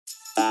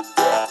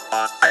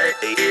All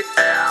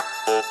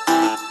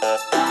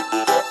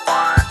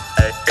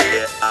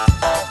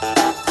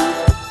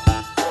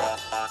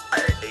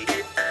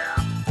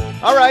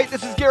right,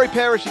 this is Gary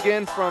Parrish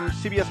again from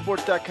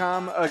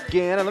CBSSports.com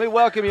again, and let me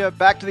welcome you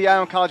back to the Eye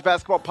on College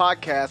Basketball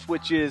Podcast,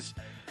 which is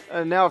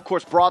now, of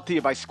course, brought to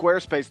you by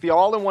Squarespace, the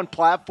all-in-one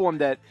platform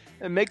that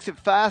makes it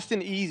fast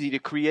and easy to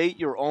create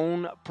your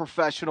own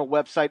professional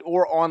website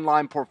or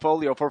online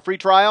portfolio. For a free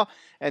trial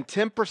and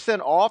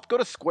 10% off, go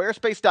to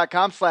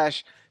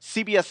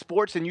squarespace.com/CBS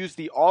Sports and use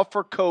the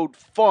offer code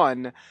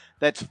FUN.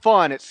 That's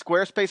fun at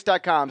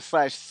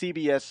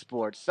squarespace.com/CBS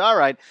Sports. All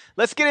right,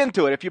 let's get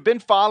into it. If you've been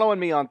following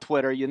me on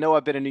Twitter, you know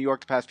I've been in New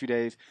York the past few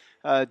days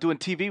doing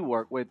TV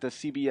work with the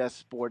CBS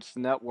Sports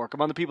Network.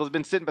 Among the people who's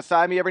been sitting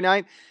beside me every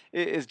night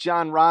is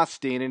Jon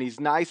Rothstein, and he's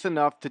nice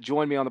enough to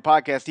join me on the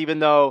podcast, even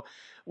though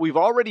we've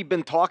already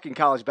been talking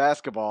college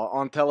basketball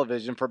on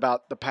television for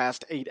about the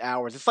past 8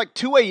 hours. It's like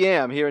 2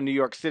 a.m. here in New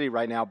York City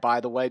right now,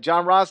 by the way.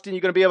 Jon Rothstein, you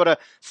going to be able to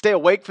stay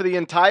awake for the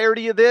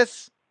entirety of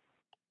this?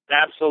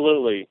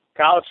 Absolutely.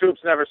 College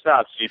hoops never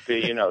stops,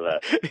 GP. You know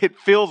that. It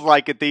feels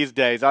like it these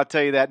days, I'll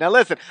tell you that. Now,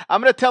 listen, I'm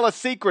going to tell a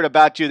secret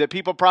about you that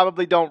people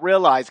probably don't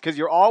realize because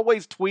you're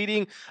always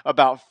tweeting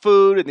about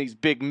food and these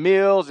big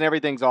meals and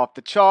everything's off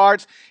the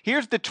charts.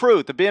 Here's the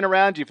truth of being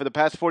around you for the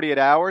past 48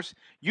 hours.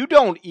 You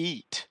don't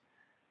eat.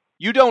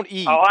 You don't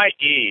eat. Oh, I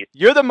eat.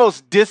 You're the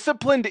most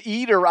disciplined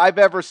eater I've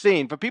ever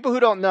seen. For people who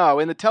don't know,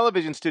 in the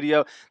television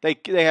studio,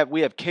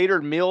 we have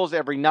catered meals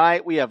every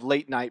night. We have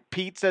late night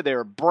pizza. There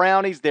are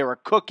brownies. There are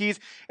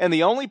cookies. And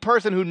the only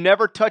person who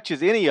never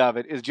touches any of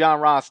it is Jon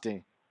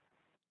Rothstein.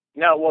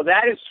 No, well,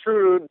 that is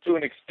true to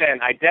an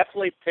extent. I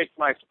definitely pick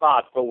my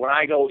spots, but when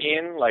I go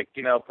in,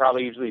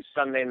 probably usually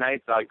Sunday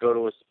nights, I go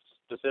to a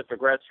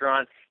specific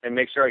restaurant and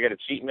make sure I get a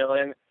cheat meal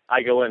in.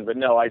 I go in, but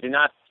no, I do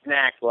not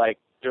snack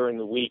during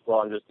the week while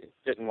I'm just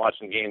sitting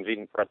watching games,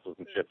 eating pretzels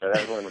and chips. I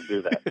don't want to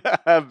do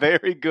that.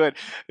 Very good.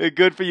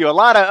 Good for you. A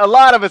lot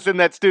of us in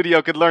that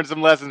studio could learn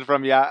some lessons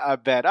from you, I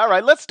bet. All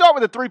right, let's start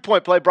with a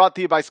three-point play brought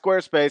to you by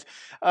Squarespace.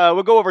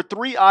 We'll go over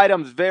three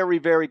items very,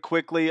 very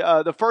quickly.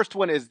 The first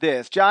one is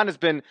this. Jon has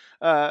been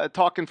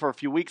talking for a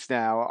few weeks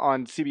now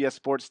on CBS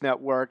Sports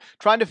Network,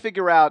 trying to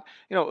figure out,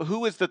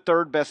 who is the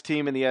third best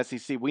team in the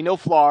SEC. We know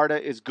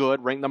Florida is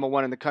good, ranked number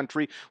 1 in the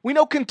country. We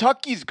know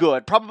Kentucky's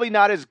good, probably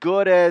not as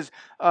good as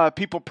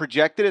people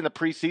projected in the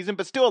preseason,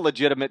 but still a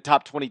legitimate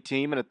top 20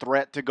 team and a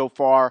threat to go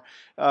far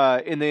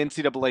in the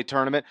NCAA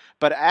tournament.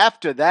 But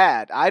after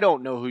that, I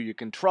don't know who you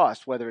can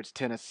trust, whether it's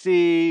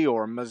Tennessee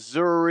or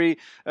Missouri,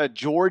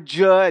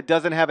 Georgia. It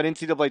doesn't have an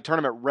NCAA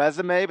tournament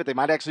resume, but they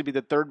might actually be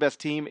the third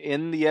best team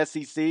in the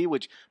SEC,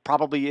 which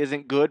probably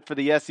isn't good for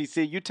the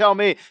SEC. You tell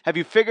me, have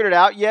you figured it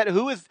out yet?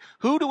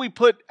 Who do we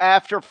put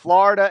after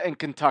Florida and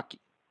Kentucky?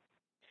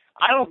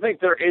 I don't think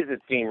there is a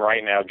team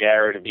right now,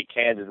 Gary, to be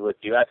candid with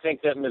you. I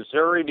think that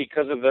Missouri,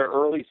 because of their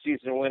early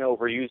season win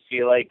over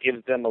UCLA,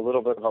 gives them a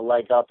little bit of a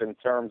leg up in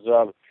terms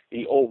of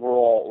the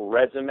overall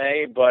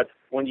resume. But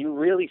when you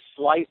really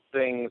slice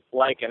things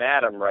like an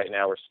atom right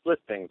now, or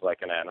split things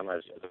like an atom,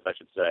 as I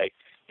should say,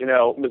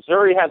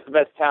 Missouri has the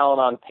best talent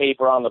on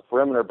paper on the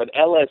perimeter, but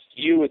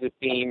LSU is a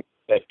team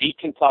that beat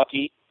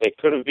Kentucky. They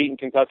could have beaten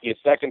Kentucky a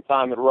second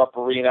time at Rupp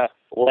Arena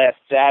last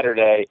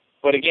Saturday.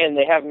 But again,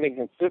 they haven't been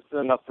consistent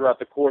enough throughout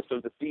the course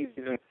of the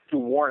season to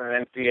warrant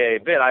an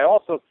NCAA bid. I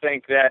also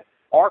think that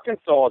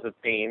Arkansas is a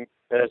team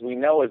that, as we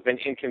know, has been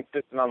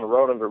inconsistent on the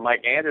road under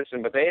Mike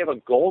Anderson, but they have a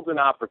golden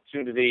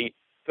opportunity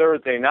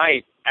Thursday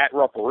night at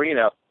Rupp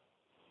Arena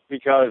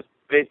because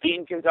they've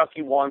beaten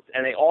Kentucky once,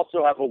 and they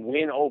also have a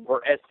win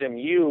over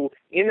SMU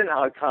in the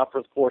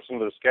non-conference portion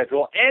of their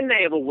schedule, and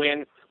they have a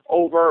win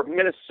over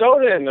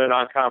Minnesota in the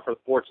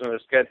non-conference portion of their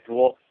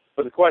schedule.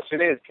 But the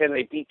question is, can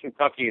they beat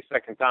Kentucky a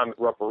second time at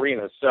Rupp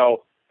Arena?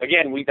 So,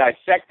 again, we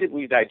dissect it,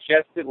 we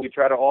digest it, we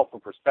try to offer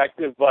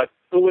perspective. But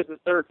who is the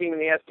third team in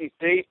the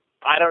SEC?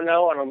 I don't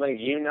know. I don't think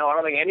you know. I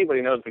don't think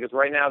anybody knows because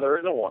right now there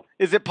isn't one.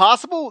 Is it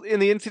possible in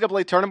the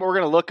NCAA tournament we're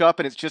going to look up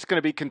and it's just going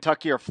to be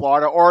Kentucky or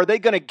Florida, or are they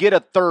going to get a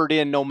third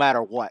in no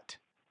matter what?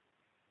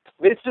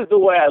 This is the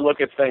way I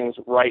look at things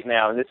right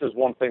now, and this is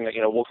one thing that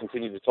we'll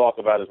continue to talk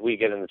about as we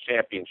get in the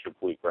championship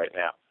week right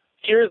now.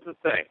 Here's the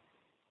thing.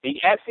 The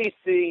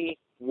SEC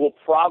will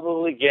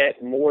probably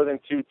get more than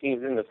 2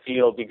 teams in the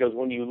field because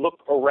when you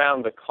look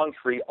around the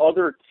country,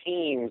 other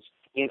teams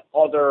in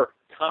other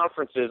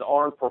conferences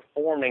aren't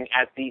performing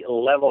at the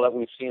level that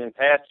we've seen in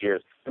past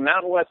years. The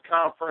Mountain West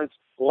Conference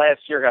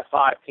last year got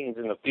 5 teams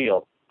in the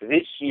field.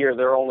 This year,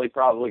 they're only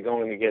probably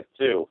going to get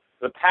 2.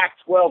 The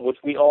Pac-12,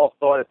 which we all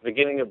thought at the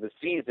beginning of the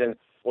season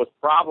was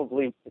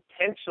probably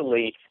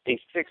potentially a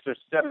 6 or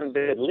 7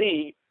 bid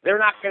league, they're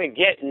not going to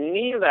get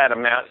near that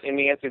amount in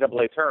the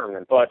NCAA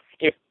tournament. But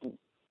if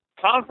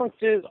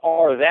conferences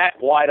are that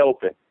wide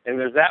open, and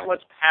there's that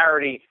much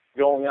parity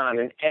going on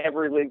in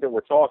every league that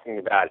we're talking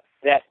about,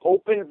 that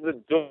opens the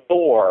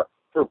door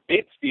for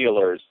bid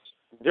stealers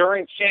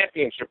during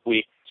championship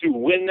week to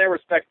win their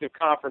respective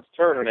conference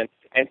tournament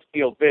and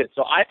steal bids.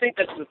 So I think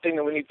that's the thing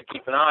that we need to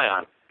keep an eye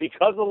on.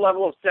 Because the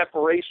level of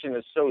separation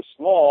is so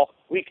small,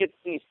 we could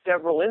see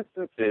several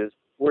instances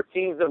where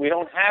teams that we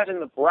don't have in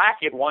the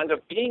bracket wind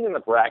up being in the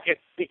bracket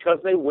because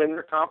they win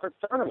their conference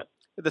tournament.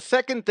 The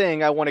second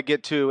thing I want to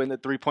get to in the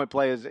 3-point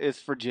play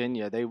is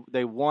Virginia.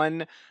 They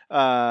won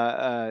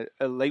a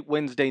late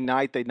Wednesday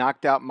night. They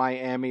knocked out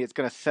Miami. It's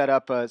going to set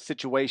up a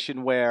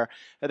situation where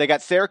they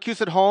got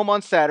Syracuse at home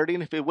on Saturday,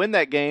 and if they win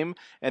that game,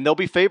 and they'll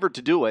be favored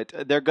to do it,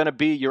 they're going to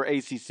be your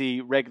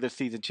ACC regular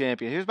season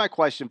champion. Here's my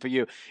question for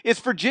you: is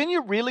Virginia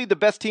really the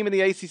best team in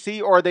the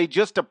ACC, or are they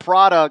just a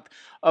product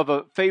of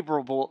a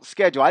favorable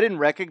schedule? I didn't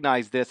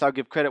recognize this. I'll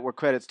give credit where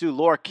credit's due.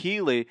 Laura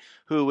Keeley,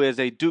 who is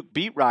a Duke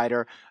beat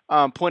writer,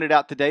 pointed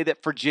out today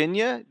that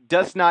Virginia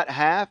does not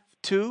have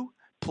to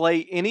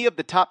play any of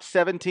the top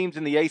 7 teams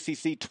in the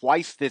ACC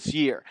twice this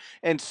year.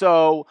 And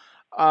so,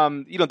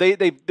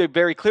 they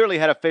very clearly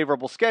had a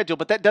favorable schedule,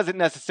 but that doesn't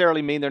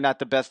necessarily mean they're not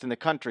the best in the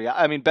country.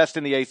 I mean, best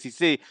in the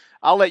ACC.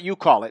 I'll let you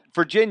call it.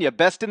 Virginia,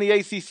 best in the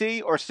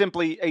ACC or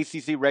simply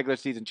ACC regular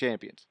season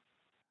champions?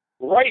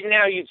 Right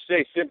now, you'd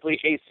say simply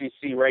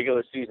ACC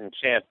regular season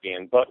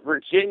champion, but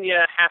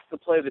Virginia has to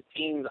play the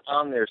teams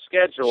on their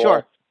schedule,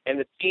 sure. And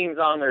the teams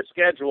on their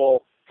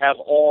schedule have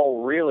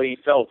all really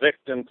fell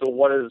victim to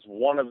what is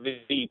one of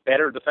the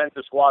better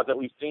defensive squads that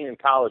we've seen in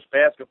college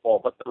basketball.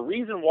 But the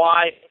reason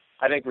why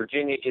I think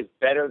Virginia is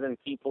better than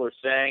people are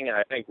saying, and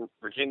I think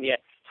Virginia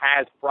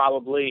has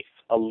probably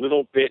a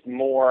little bit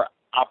more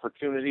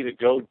opportunity to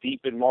go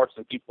deep in March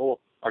than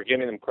people are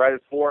giving them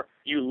credit for.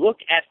 You look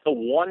at the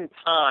one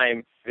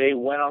time they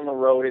went on the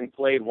road and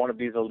played one of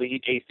these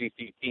elite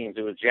ACC teams.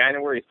 It was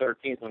January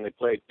 13th when they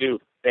played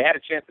Duke. They had a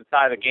chance to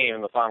tie the game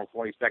in the final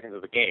 20 seconds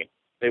of the game.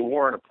 They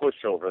weren't a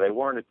pushover. They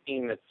weren't a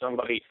team that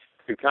somebody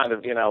could kind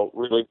of,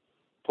 really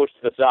push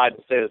to the side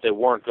and say that they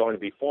weren't going to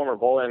be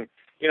formidable. And,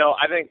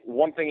 I think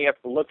one thing you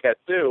have to look at,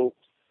 too,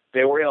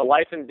 they were in a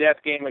life and death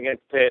game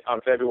against Pitt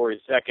on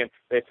February 2nd.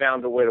 They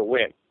found a way to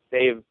win.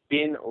 They've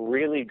been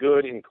really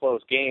good in close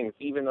games,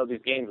 even though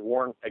these games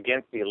weren't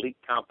against the elite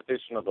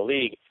competition of the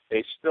league.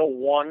 They still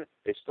won.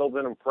 They've still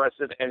been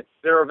impressive. And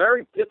they're a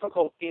very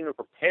difficult team to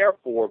prepare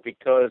for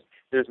because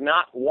there's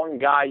not one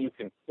guy you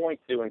can point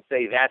to and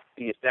say that's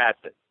the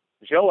assassin.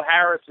 Joe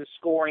Harris's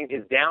scoring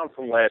is down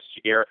from last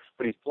year,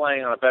 but he's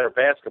playing on a better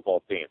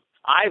basketball team.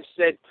 I've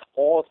said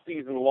all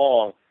season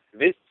long,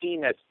 this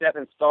team has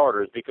 7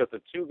 starters because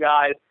the 2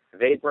 guys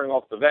they bring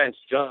off the bench,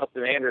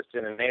 Justin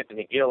Anderson and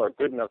Anthony Gill, are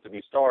good enough to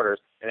be starters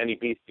in any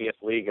BCS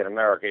league in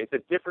America. It's a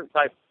different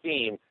type of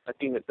team, a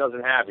team that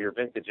doesn't have your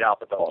vintage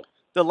alpha dogs.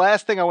 The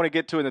last thing I want to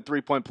get to in the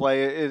 3-point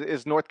play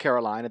is North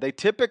Carolina. They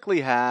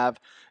typically have,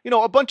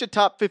 a bunch of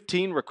top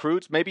 15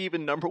 recruits, maybe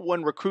even number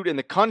 1 recruit in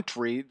the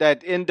country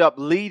that end up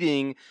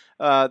leading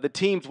the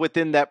teams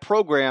within that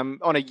program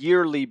on a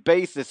yearly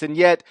basis. And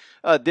yet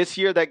this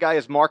year that guy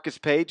is Marcus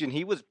Page, and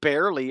he was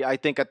barely, I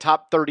think, a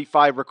top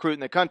 35 recruit in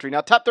the country.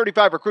 Now, top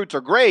 35 recruits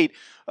are great,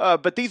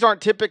 but these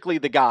aren't typically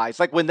the guys.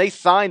 Like when they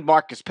signed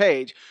Marcus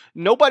Page,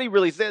 nobody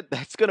really said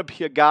that's going to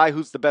be a guy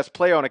who's the best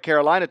player on a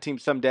Carolina team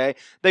someday.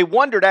 They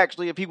wondered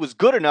actually if he was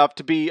good enough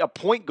to be a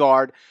point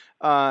guard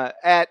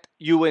at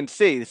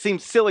UNC. It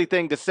seems a silly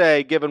thing to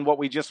say given what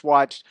we just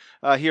watched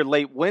here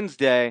late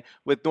Wednesday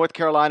with North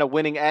Carolina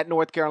winning at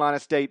North Carolina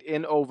State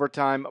in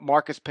overtime.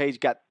 Marcus Page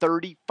got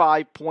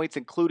 35 points,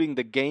 including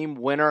the game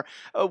winner.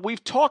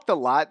 We've talked a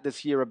lot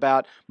this year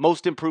about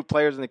most improved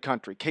players in the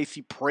country.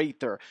 Casey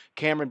Prather,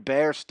 Cameron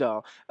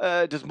Bairstow.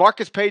 Does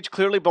Marcus Page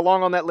clearly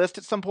belong on that list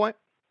at some point?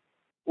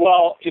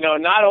 Well,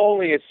 not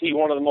only is he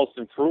one of the most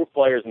improved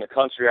players in the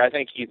country, I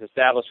think he's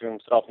establishing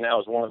himself now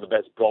as one of the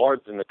best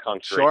guards in the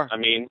country. Sure. I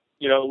mean,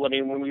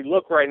 when we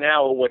look right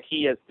now at what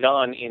he has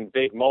done in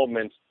big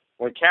moments,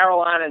 when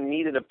Carolina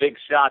needed a big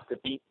shot to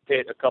beat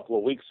Pitt a couple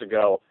of weeks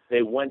ago,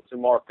 they went to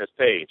Marcus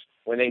Page.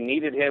 When they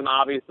needed him,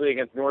 obviously,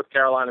 against North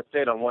Carolina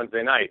State on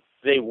Wednesday night,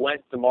 they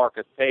went to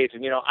Marcus Page.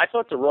 And, I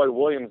talked to Roy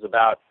Williams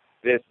about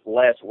this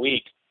last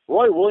week.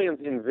 Roy Williams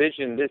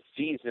envisioned this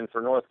season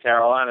for North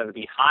Carolina to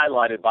be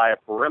highlighted by a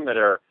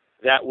perimeter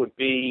that would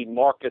be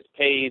Marcus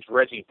Page,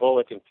 Reggie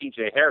Bullock, and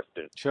P.J.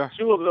 Hairston. Sure.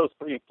 2 of those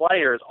 3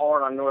 players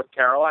aren't on North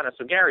Carolina.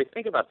 So, Gary,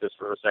 think about this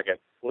for a second.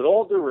 With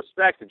all due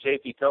respect to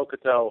J.P.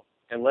 Tokoto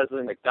and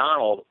Leslie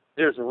McDonald,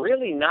 there's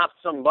really not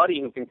somebody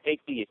who can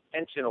take the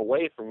attention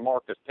away from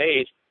Marcus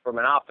Page from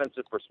an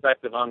offensive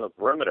perspective on the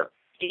perimeter.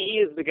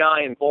 He is the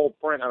guy in bold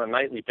print on a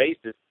nightly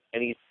basis,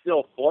 and he's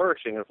still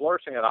flourishing at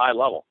a high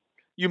level.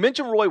 You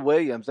mentioned Roy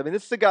Williams. I mean,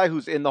 this is a guy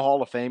who's in the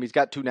Hall of Fame. He's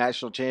got 2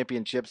 national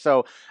championships.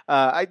 So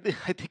I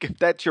think if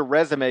that's your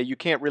resume, you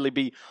can't really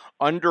be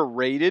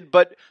underrated.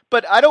 But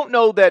I don't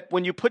know that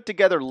when you put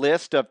together a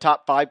list of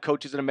top 5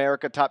 coaches in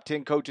America, top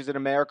 10 coaches in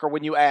America,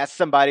 when you ask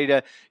somebody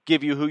to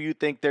give you who you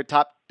think their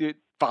top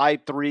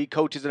 5-3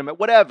 coaches in America,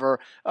 whatever,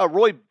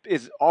 Roy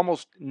is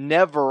almost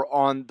never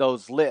on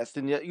those lists.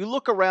 And you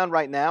look around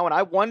right now, and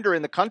I wonder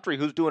in the country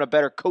who's doing a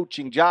better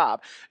coaching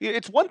job.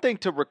 It's one thing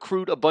to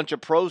recruit a bunch of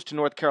pros to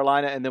North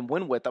Carolina and then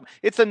win with them.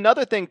 It's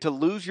another thing to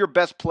lose your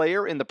best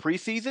player in the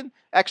preseason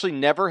actually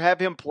never have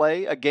him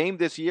play a game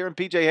this year in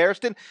PJ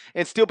Hairston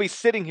and still be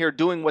sitting here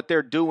doing what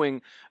they're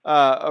doing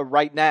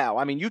right now.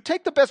 I mean, you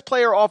take the best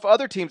player off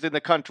other teams in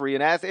the country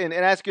and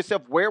ask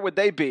yourself, where would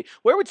they be?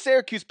 Where would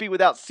Syracuse be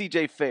without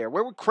C.J. Fair?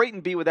 Where would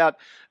Creighton be without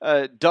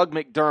Doug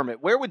McDermott?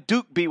 Where would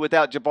Duke be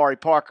without Jabari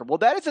Parker? Well,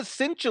 that is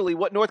essentially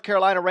what North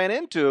Carolina ran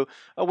into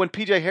when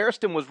P.J.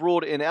 Hairston was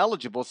ruled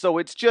ineligible. So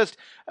it's just,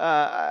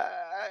 I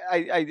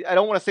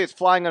don't want to say it's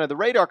flying under the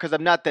radar because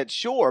I'm not that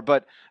sure,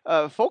 but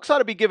folks ought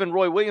to be giving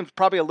Roy Williams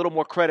probably a little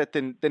more credit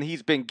than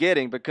he's been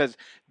getting, because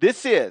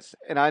this is,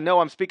 and I know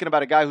I'm speaking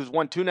about a guy who's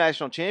won 2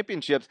 national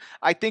championships,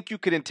 I think you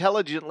could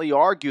intelligently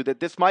argue that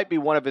this might be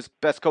one of his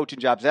best coaching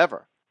jobs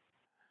ever.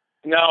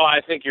 No, I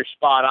think you're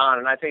spot on,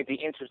 and I think the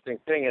interesting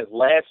thing is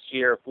last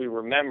year, if we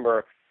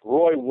remember,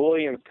 Roy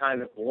Williams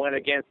kind of went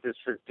against his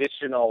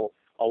traditional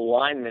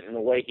alignment in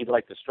the way he'd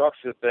like to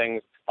structure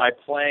things by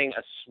playing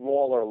a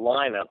smaller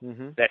lineup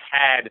that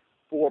had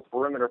 4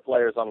 perimeter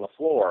players on the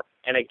floor.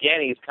 And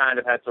again, he's kind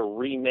of had to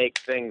remake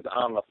things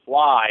on the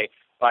fly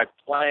by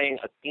playing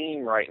a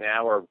team right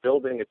now, or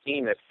building a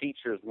team that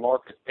features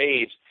Marcus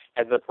Paige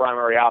as the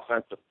primary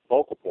offensive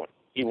focal point.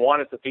 He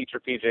wanted to feature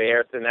P.J.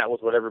 Hairston. That was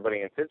what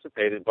everybody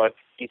anticipated, but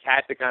he's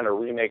had to kind of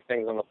remake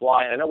things on the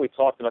fly. And I know we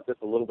talked about this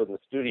a little bit in the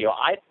studio.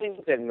 I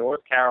think that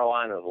North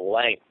Carolina's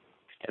length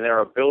and their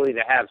ability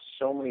to have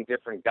so many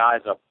different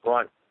guys up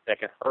front that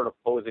can hurt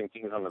opposing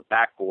teams on the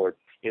backboard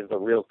is the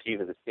real key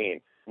to the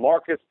team.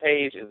 Marcus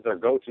Paige is their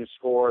go-to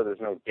scorer.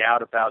 There's no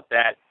doubt about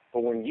that.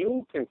 But when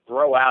you can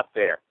throw out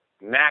there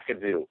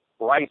McAdoo,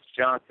 Bryce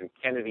Johnson,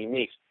 Kennedy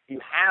Meeks, you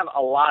have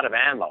a lot of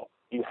ammo.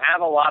 You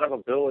have a lot of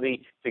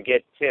ability to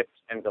get tips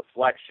and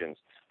deflections.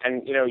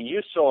 And, you know,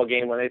 you saw a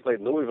game when they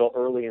played Louisville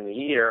early in the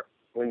year.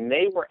 When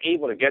they were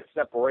able to get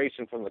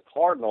separation from the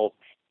Cardinals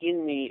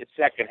in the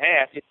second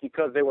half, it's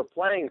because they were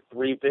playing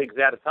 3 bigs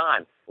at a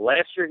time.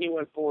 Last year he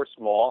went 4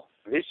 small.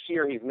 This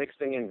year he's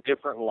mixing in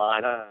different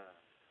lineups.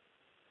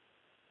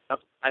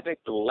 I think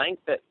the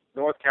length that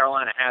North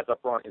Carolina has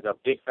up front is a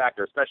big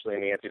factor, especially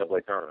in the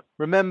NCAA tournament.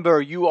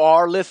 Remember, you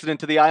are listening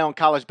to the Eye on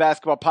College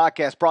Basketball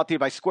Podcast, brought to you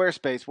by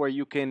Squarespace, where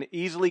you can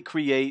easily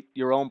create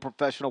your own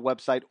professional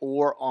website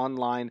or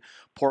online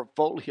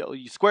portfolio.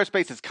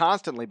 Squarespace is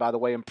constantly, by the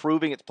way,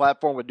 improving its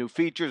platform with new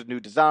features, new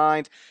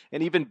designs,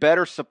 and even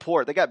better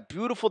support. They got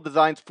beautiful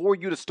designs for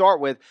you to start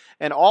with,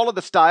 and all of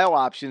the style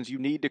options you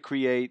need to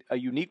create a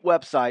unique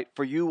website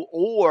for you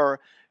or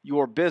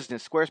your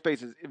business.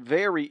 Squarespace is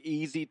very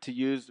easy to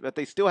use, but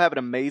they still have an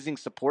amazing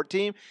support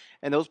team,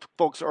 and those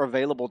folks are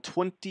available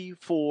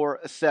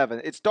 24/7.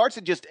 It starts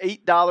at just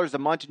 $8 a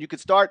month, and you can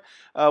start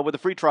with a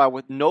free trial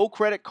with no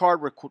credit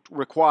card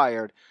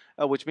required,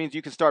 which means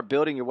you can start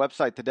building your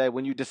website today.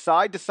 When you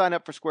decide to sign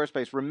up for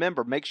Squarespace,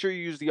 remember, make sure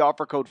you use the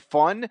offer code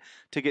FUN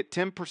to get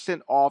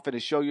 10% off and to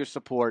show your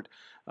support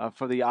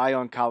for the Eye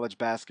on College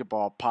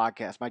Basketball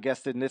Podcast. My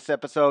guest in this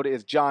episode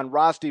is Jon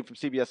Rothstein from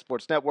CBS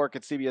Sports Network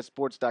at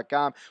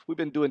CBSSports.com. We've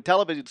been doing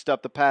television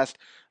stuff the past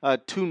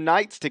 2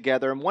 nights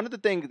together, and one of the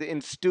things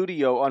in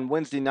studio on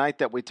Wednesday night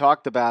that we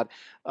talked about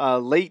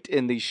late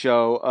in the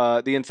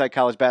show, the Inside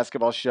College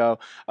Basketball show,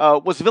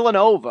 was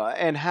Villanova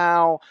and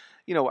how,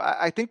 you know,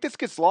 I think this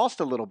gets lost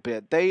a little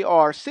bit. They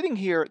are sitting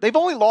here. They've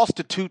only lost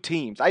to 2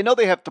 teams. I know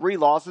they have 3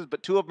 losses,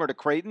 but 2 of them are to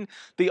Creighton.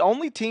 The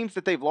only teams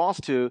that they've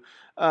lost to,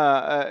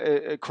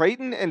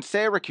 Creighton and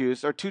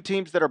Syracuse, are 2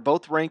 teams that are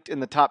both ranked in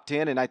the top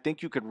 10, and I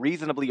think you could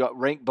reasonably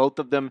rank both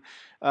of them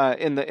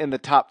in the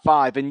top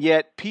 5. And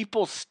yet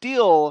people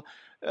still,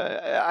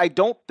 I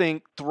don't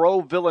think,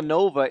 throw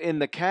Villanova in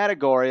the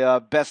category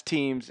of best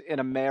teams in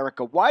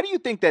America. Why do you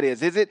think that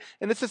is? Is it,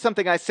 and this is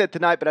something I said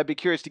tonight, but I'd be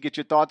curious to get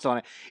your thoughts on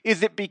it.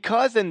 Is it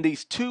because in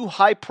these 2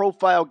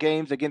 high-profile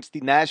games against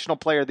the National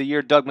Player of the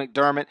Year, Doug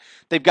McDermott,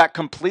 they've got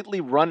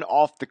completely run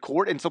off the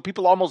court, and so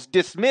people almost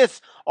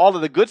dismiss all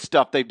of the good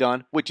stuff they've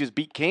done, which is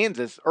beat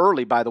Kansas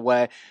early, by the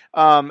way,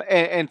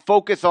 and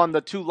focus on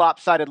the 2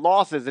 lopsided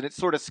losses, and it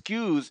sort of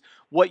skews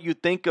what you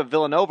think of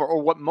Villanova, or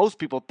what most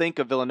people think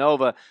of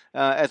Villanova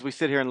as we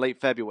sit here in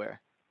late February?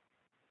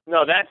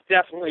 No, that's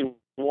definitely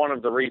one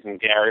of the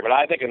reasons, Gary. But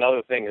I think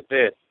another thing is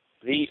this.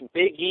 The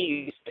Big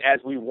East, as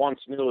we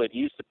once knew it,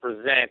 used to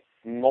present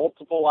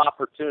multiple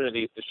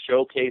opportunities to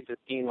showcase a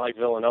team like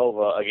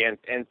Villanova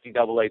against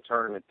NCAA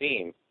tournament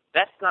teams.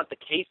 That's not the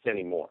case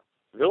anymore.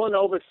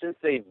 Villanova, since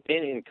they've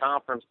been in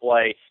conference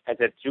play, has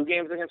had 2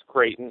 games against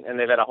Creighton, and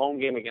they've had a home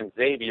game against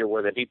Xavier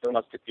where they beat the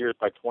Musketeers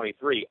by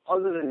 23.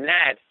 Other than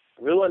that,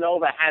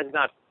 Villanova has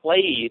not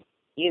played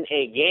in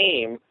a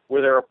game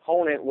where their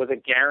opponent was a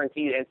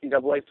guaranteed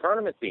NCAA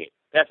tournament team.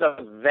 That's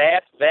a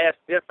vast, vast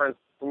difference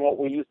from what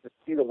we used to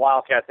see the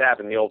Wildcats have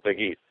in the old Big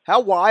East. How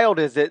wild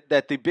is it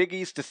that the Big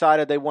East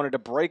decided they wanted to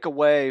break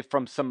away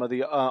from some of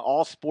the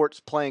all sports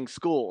playing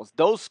schools?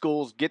 Those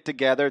schools get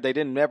together. They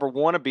didn't ever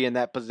want to be in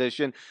that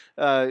position.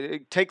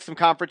 Take some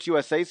Conference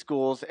USA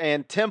schools,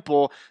 and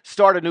Temple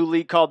start a new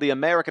league called the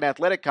American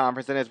Athletic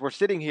Conference. And as we're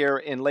sitting here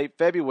in late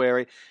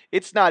February,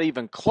 it's not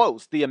even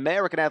close. The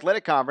American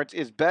Athletic Conference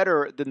is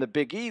better than the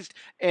Big East,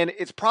 and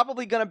it's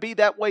probably going to be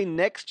that way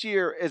next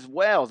year as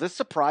well. Is this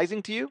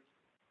surprising to you?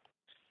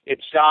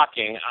 It's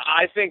shocking.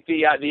 I think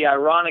the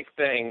ironic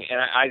thing,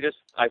 and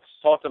I've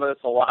talked about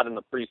this a lot in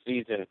the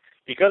preseason,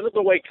 because of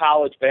the way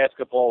college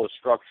basketball is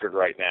structured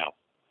right now,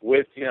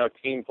 with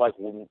teams like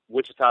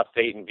Wichita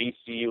State and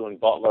VCU and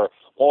Butler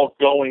all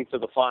going to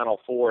the Final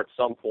Four at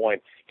some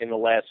point in the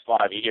last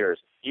 5 years.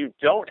 You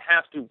don't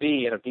have to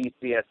be in a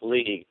BCS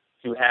league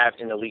to have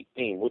an elite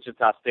team.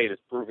 Wichita State is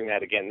proving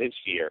that again this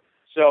year.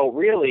 So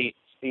really,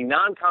 the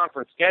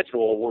non-conference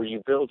schedule where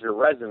you build your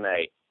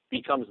resume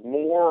becomes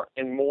more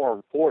and more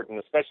important,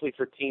 especially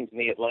for teams in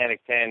the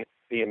Atlantic 10,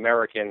 the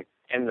American,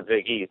 and the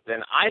Big East.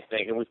 And I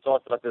think, and we've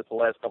talked about this the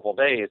last couple of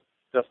days,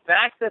 the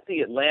fact that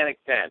the Atlantic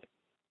 10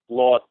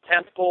 lost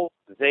Temple,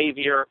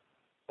 Xavier,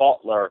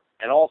 Butler,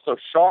 and also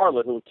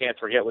Charlotte, who we can't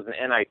forget was an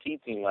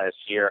NIT team last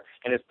year,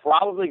 and is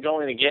probably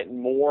going to get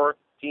more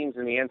teams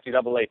in the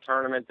NCAA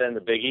tournament than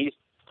the Big East.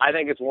 I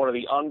think it's one of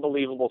the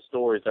unbelievable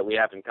stories that we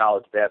have in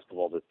college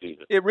basketball this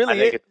season. It really I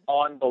think is. It's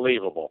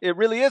unbelievable. It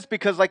really is,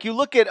 because like you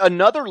look at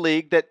another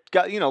league that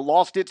got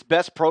lost its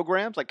best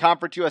programs, like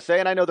Conference USA,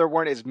 and I know there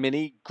weren't as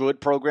many good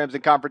programs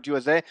in Conference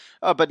USA,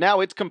 but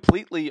now it's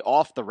completely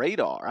off the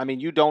radar. I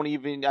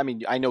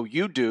mean, I know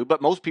you do,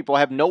 but most people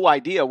have no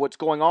idea what's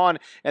going on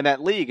in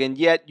that league, and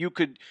yet you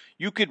could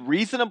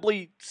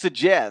reasonably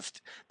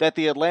suggest that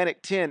the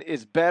Atlantic 10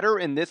 is better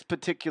in this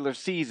particular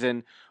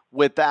season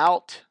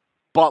without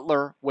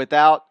Butler,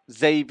 without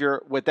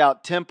Xavier,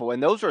 without Temple.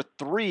 And those are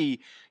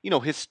three,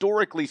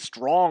 historically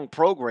strong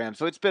programs.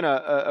 So it's been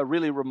a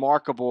really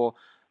remarkable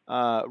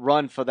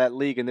run for that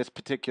league in this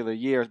particular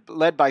year,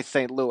 led by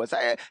St. Louis.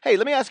 Hey,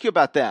 let me ask you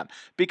about them,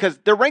 because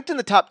they're ranked in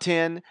the top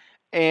 10.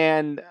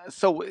 And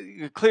so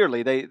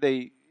clearly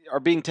they are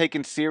being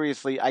taken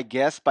seriously, I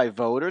guess, by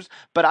voters.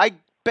 But I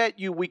bet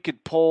you we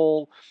could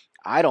poll,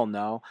 I don't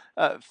know,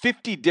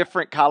 50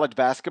 different college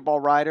basketball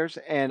writers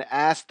and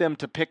ask them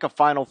to pick a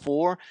Final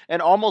Four,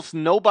 and almost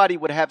nobody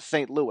would have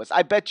St. Louis.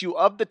 I bet you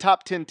of the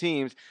top 10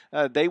 teams,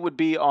 they would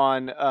be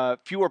on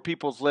fewer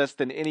people's list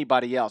than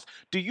anybody else.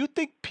 Do you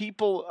think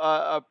people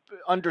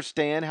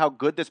understand how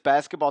good this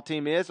basketball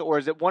team is, or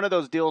is it one of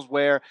those deals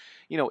where,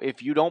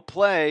 if you don't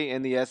play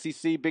in the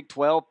SEC, Big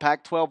 12,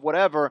 Pac-12,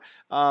 whatever,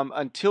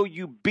 until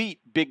you beat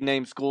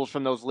big-name schools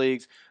from those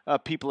leagues,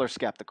 people are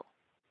skeptical?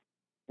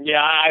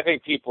 Yeah, I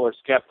think people are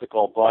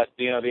skeptical, but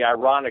the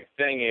ironic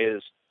thing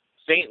is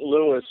St.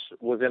 Louis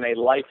was in a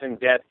life and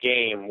death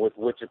game with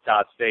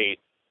Wichita State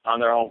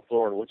on their own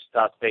floor, and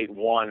Wichita State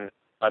won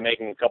by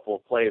making a couple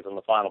of plays on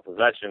the final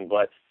possession.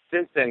 But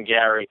since then,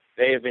 Gary,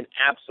 they have been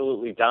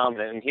absolutely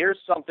dominant. And here's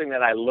something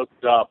that I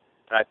looked up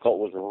and I thought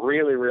was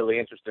really, really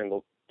interesting,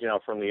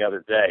 from the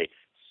other day.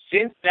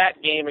 Since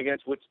that game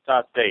against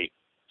Wichita State,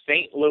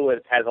 St. Louis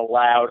has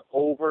allowed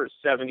over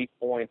 70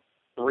 points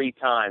 3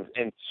 times,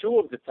 and 2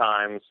 of the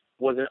times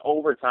was in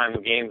overtime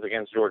games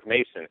against George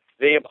Mason.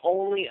 They have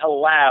only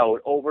allowed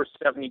over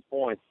 70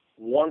 points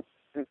once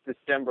since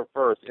December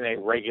 1st in a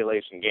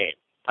regulation game.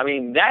 I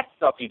mean, that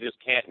stuff you just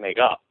can't make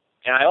up.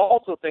 And I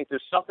also think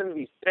there's something to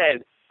be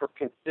said for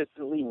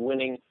consistently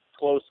winning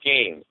close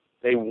games.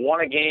 They won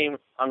a game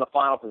on the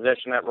final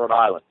possession at Rhode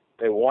Island.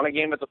 They won a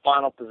game at the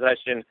final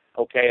possession,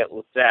 at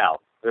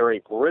LaSalle. They're a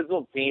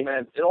grizzled team,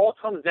 and it all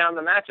comes down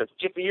to matchups.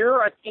 If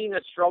you're a team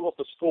that struggles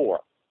to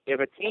score, if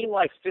a team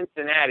like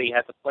Cincinnati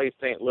had to play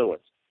St. Louis,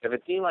 if a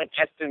team like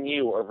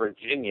SMU or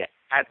Virginia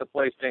had to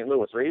play St.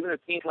 Louis, or even a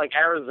team like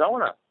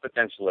Arizona,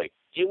 potentially,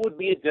 it would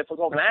be a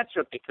difficult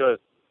matchup because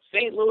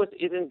St. Louis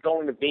isn't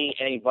going to be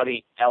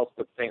anybody else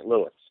but St.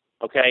 Louis,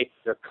 okay?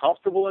 They're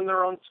comfortable in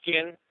their own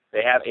skin.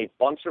 They have a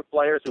bunch of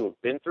players who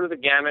have been through the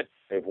gamut.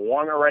 They've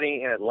won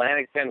already an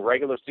Atlantic 10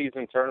 regular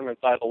season tournament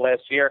title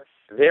last year.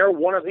 They're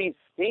one of these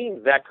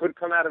teams that could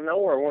come out of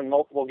nowhere and win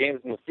multiple games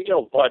in the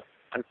field, but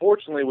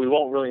unfortunately, we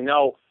won't really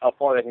know how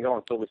far they can go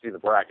until we see the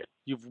bracket.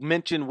 You've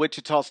mentioned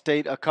Wichita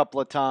State a couple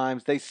of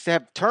times. They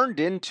have turned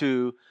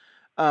into,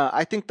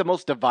 I think, the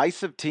most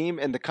divisive team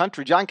in the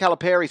country. John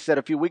Calipari said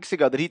a few weeks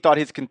ago that he thought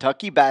his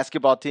Kentucky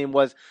basketball team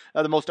was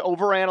the most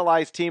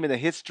overanalyzed team in the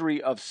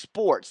history of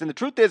sports. And the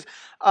truth is,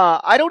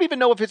 I don't even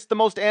know if it's the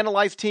most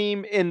analyzed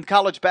team in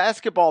college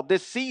basketball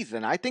this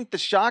season. I think the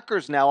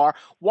shockers now are.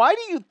 Why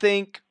do you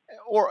think,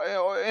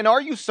 and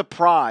are you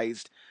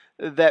surprised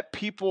that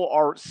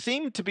people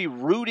seem to be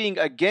rooting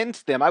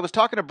against them? I was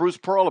talking to Bruce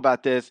Pearl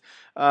about this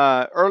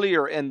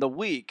earlier in the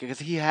week because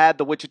he had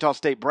the Wichita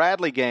State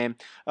Bradley game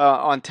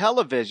on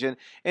television,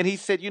 and he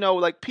said,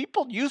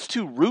 people used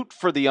to root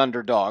for the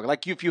underdog.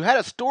 Like if you had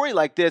a story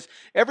like this,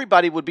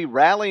 everybody would be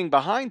rallying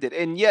behind it,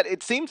 and yet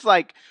it seems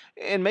like,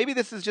 and maybe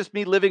this is just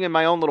me living in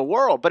my own little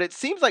world, but it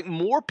seems like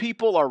more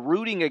people are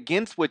rooting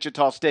against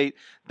Wichita State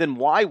than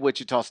why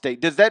Wichita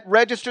State. Does that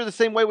register the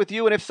same way with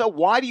you? And if so,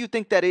 why do you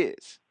think that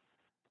is?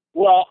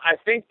 Well, I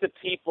think the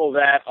people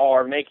that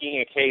are making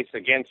a case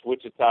against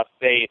Wichita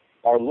State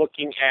are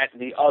looking at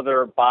the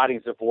other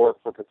bodies of work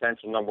for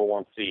potential number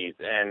 1 seeds.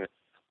 And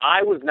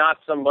I was not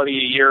somebody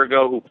a year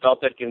ago who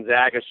felt that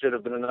Gonzaga should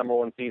have been the number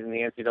 1 seed in the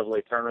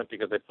NCAA tournament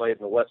because they played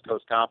in the West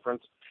Coast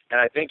Conference. And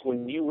I think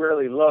when you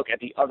really look at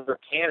the other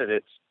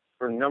candidates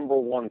for number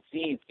 1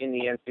 seeds in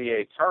the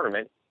NCAA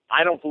tournament,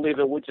 I don't believe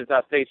that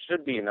Wichita State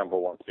should be a number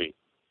one seed.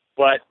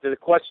 But the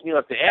question you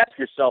have to ask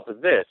yourself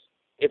is this.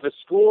 If a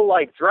school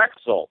like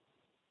Drexel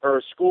or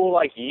a school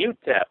like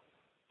UTEP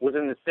was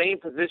in the same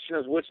position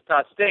as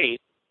Wichita State,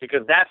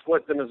 because that's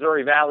what the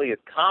Missouri Valley is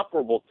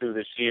comparable to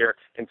this year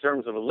in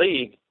terms of a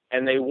league,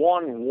 and they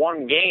won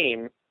one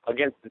game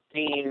against the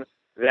team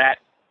that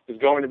is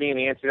going to be in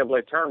the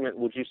NCAA tournament,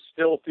 would you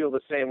still feel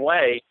the same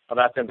way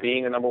about them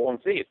being a number one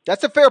seed?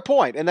 That's a fair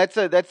point. And that's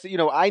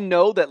I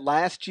know that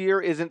last year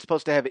isn't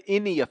supposed to have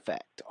any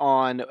effect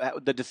on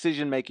the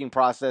decision-making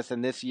process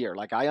in this year.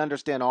 Like, I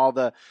understand all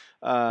the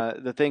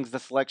things the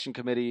selection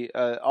committee,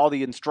 all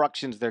the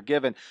instructions they're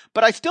given,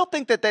 but I still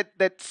think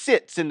that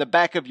sits in the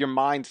back of your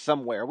mind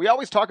somewhere. We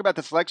always talk about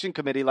the selection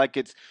committee like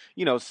it's,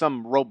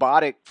 some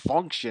robotic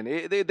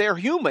function. They're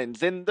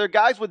humans, and they're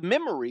guys with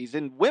memories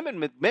and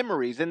women with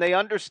memories, and they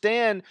understand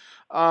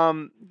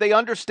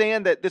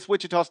that this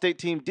Wichita State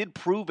team did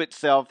prove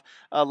itself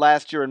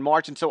last year in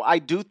March. And so I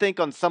do think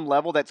on some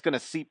level that's going to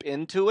seep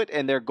into it,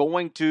 and they're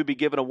going to be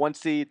given a 1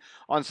 seed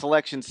on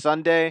Selection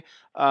Sunday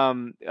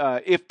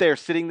if they're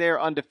sitting there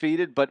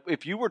undefeated. But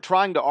if you were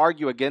trying to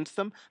argue against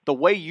them, the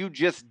way you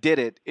just did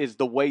it is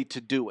the way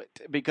to do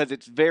it, because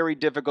it's very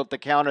difficult to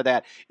counter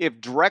that.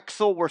 If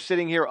Drexel were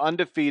sitting here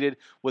undefeated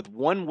with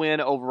 1 win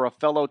over a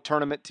fellow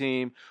tournament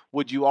team,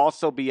 would you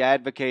also be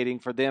advocating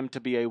for them to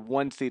be a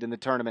 1 seed in the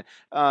tournament?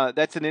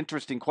 That's an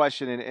interesting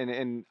question,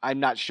 and I'm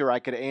not sure I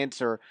could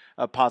answer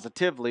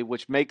positively,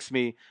 which makes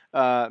me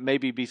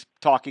maybe be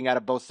talking out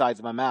of both sides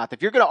of my mouth.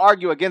 If you're going to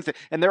argue against it,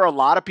 and there are a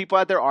lot of people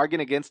out there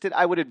arguing against it,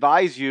 I would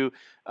advise you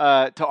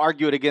to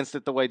argue it against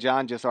it the way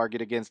John just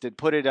argued against it.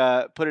 Put it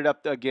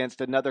up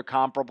against another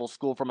comparable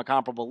school from a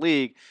comparable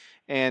league,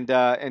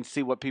 and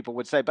see what people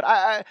would say.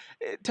 But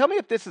tell me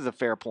if this is a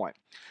fair point.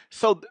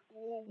 So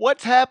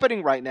what's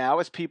happening right now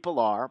is people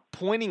are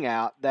pointing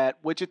out that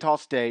Wichita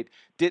State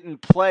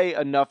didn't play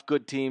enough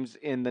good teams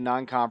in the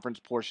non-conference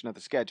portion of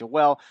the schedule.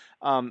 Well,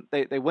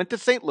 they went to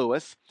St.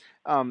 Louis.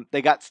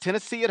 They got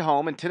Tennessee at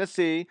home, and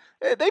Tennessee,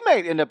 they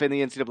may end up in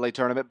the NCAA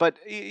tournament, but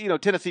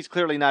Tennessee's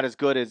clearly not as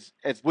good as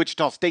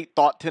Wichita State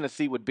thought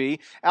Tennessee would be.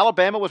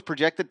 Alabama was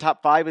projected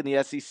top 5 in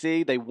the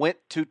SEC. They went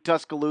to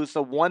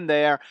Tuscaloosa, won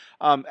there.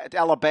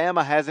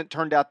 Alabama hasn't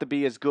turned out to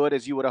be as good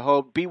as you would have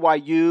hoped.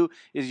 BYU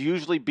is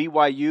usually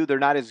BYU. They're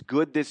not as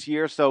good this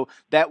year, so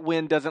that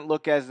win doesn't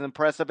look as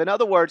impressive. In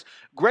other words,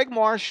 Greg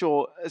Marshall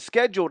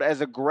scheduled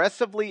as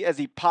aggressively as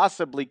he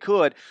possibly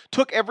could,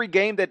 took every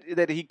game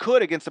that he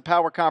could against a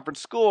power conference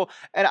school,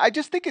 and I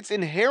just think it's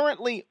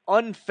inherently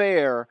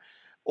unfair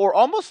or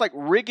almost like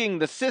rigging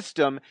the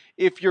system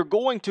if you're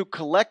going to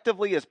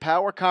collectively as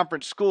power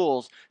conference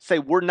schools say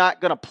we're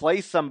not going to play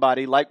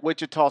somebody like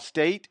Wichita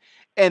State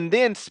and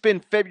then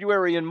spend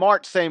February and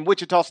March saying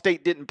Wichita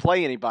State didn't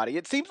play anybody.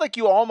 It seems like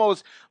you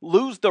almost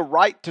lose the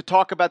right to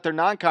talk about their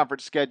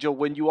non-conference schedule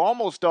when you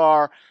almost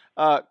are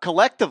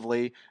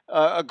collectively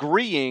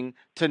agreeing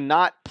to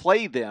not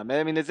play them.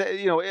 I mean,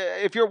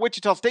 if you're a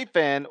Wichita State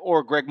fan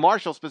or Greg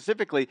Marshall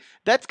specifically,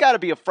 that's got to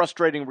be a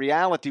frustrating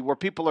reality where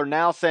people are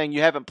now saying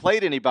you haven't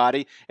played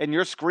anybody and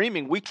you're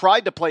screaming, we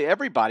tried to play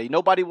everybody.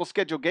 Nobody will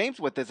schedule games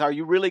with us. Are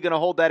you really going to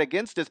hold that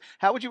against us?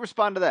 How would you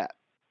respond to that?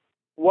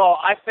 Well,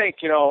 I think,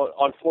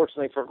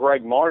 unfortunately for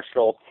Greg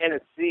Marshall,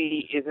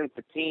 Tennessee isn't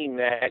the team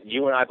that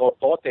you and I both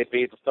thought they'd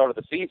be at the start of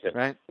the season.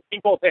 Right.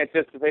 We both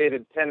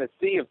anticipated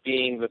Tennessee of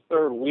being the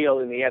third wheel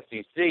in the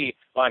SEC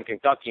behind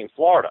Kentucky and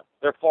Florida.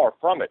 They're far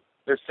from it.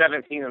 They're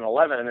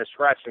 17-11, and they're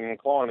scratching and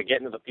clawing to get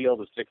into the field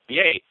of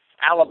 68.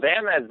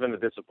 Alabama has been a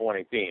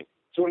disappointing team.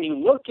 So when you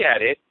look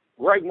at it,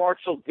 Greg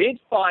Marshall did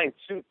find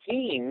 2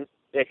 teams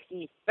that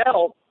he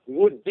felt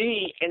would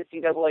be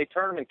NCAA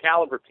tournament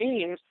caliber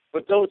teams,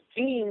 but those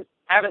teams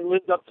haven't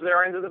lived up to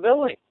their end of the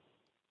billing.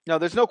 No,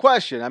 there's no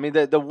question. I mean,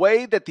 the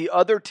way that the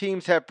other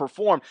teams have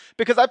performed,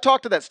 because I've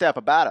talked to that staff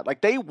about it.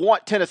 Like, they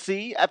want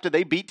Tennessee, after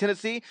they beat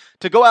Tennessee,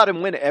 to go out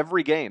and win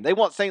every game. They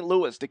want St.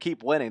 Louis to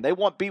keep winning. They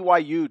want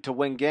BYU to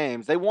win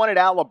games. They wanted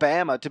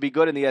Alabama to be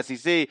good in the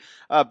SEC,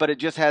 but it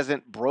just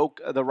hasn't broke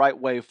the right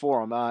way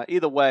for them.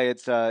 Either way,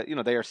 it's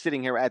they are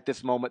sitting here at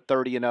this moment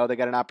 30-0. They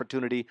got an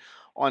opportunity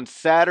on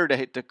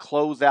Saturday to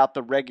close out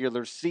the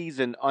regular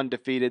season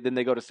undefeated. Then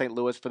they go to St.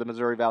 Louis for the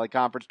Missouri Valley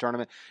Conference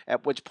Tournament,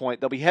 at which point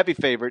they'll be heavy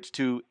favorites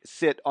to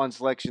sit on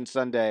Selection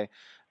Sunday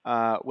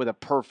with a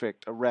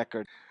perfect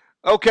record.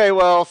 Okay,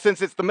 well,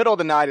 since it's the middle of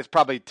the night, it's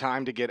probably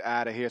time to get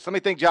out of here. So let me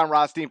thank John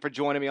Rothstein for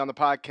joining me on the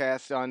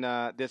podcast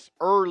on this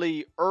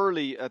early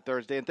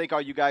Thursday. And thank all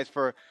you guys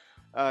for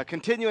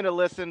continuing to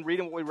listen,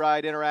 reading what we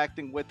write,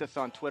 interacting with us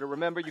on Twitter.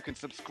 Remember, you can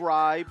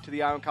subscribe to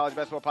the Iowa College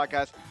Basketball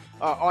Podcast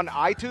on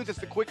iTunes. It's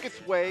the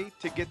quickest way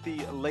to get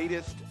the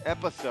latest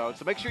episode.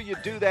 So make sure you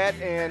do that.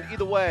 And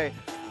either way,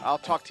 I'll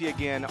talk to you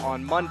again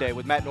on Monday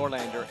with Matt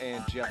Norlander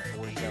and Jeff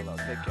Borzello.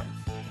 Take care.